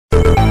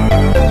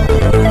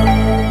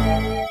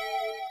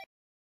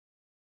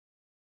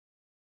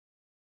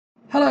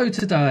Hello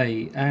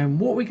today, and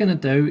what we're going to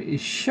do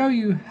is show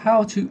you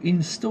how to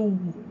install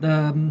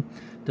the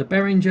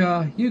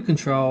Behringer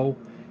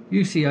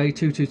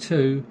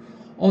UCA222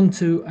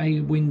 onto a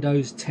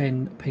Windows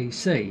 10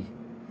 PC.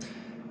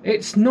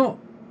 It's not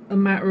a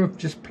matter of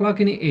just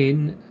plugging it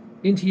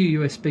into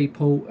your USB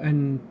port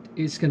and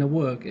it's going to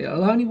work.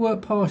 It'll only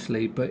work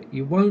partially, but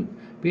you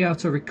won't be able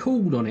to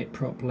record on it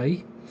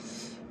properly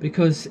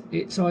because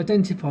it's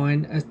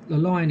identifying as the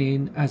line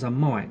in as a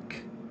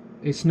mic.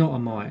 It's not a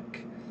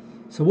mic.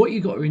 So what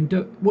you got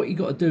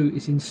to do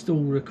is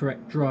install the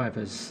correct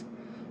drivers.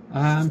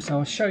 So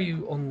I'll show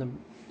you on the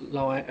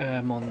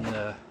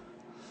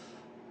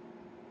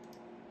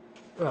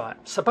right.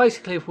 So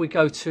basically, if we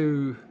go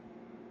to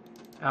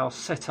our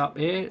setup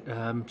here,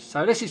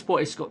 so this is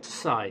what it's got to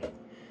say: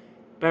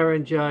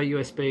 Behringer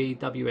USB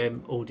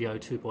WM Audio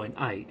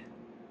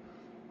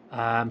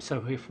 2.8.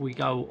 So if we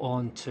go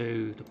on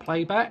to the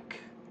playback,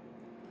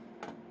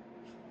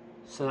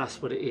 so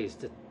that's what it is.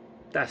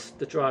 That's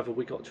the driver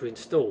we got to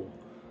install.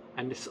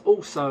 And it's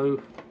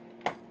also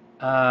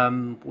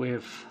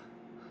with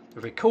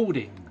the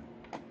recording.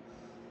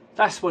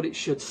 That's what it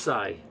should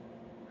say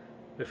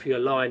if you're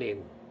line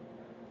in.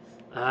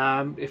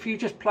 If you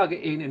just plug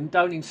it in and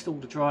don't install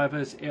the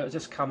drivers, it'll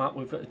just come up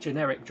with a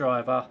generic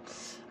driver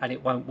and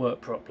it won't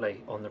work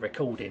properly on the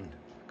recording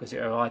because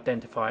it'll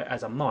identify it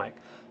as a mic.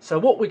 So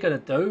what we're going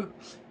to do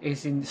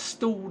is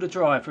install the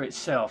driver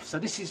itself. So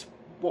this is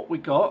what we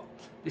got.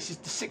 This is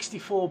the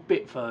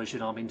 64-bit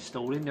version I'm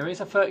installing. There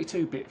is a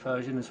 32-bit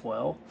version as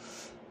well.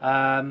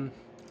 Do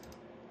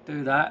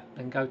that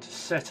and go to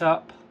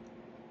setup.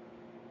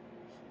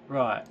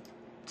 Right,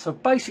 so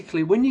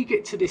basically when you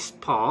get to this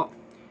part,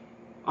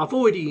 I've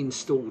already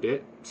installed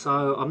it,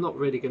 so I'm not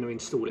really going to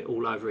install it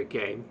all over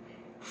again.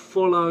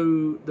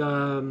 Follow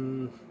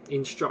the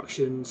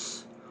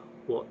instructions,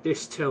 what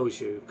this tells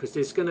you, because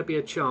there's going to be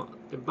a chance,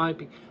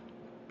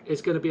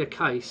 there's going to be a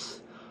case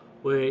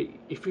where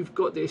if you've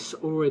got this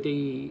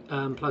already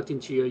plugged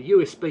into your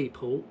USB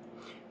port,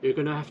 you're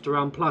going to have to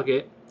unplug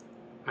it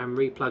and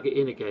re-plug it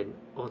in again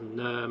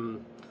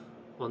on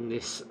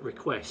this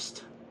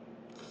request.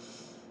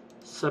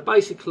 So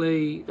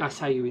basically that's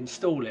how you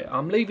install it.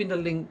 I'm leaving the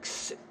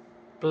links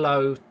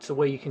below to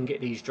where you can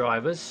get these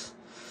drivers,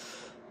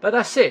 but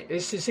that's it.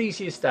 It's as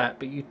easy as that,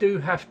 but you do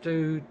have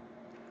to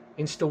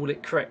install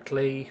it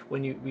correctly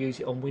when you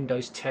use it on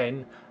Windows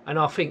 10, and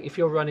I think if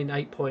you're running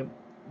 8.1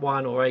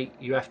 or 8,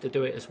 you have to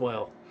do it as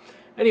well.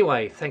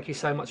 Anyway, thank you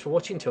so much for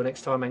watching. Till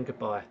next time, and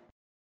goodbye.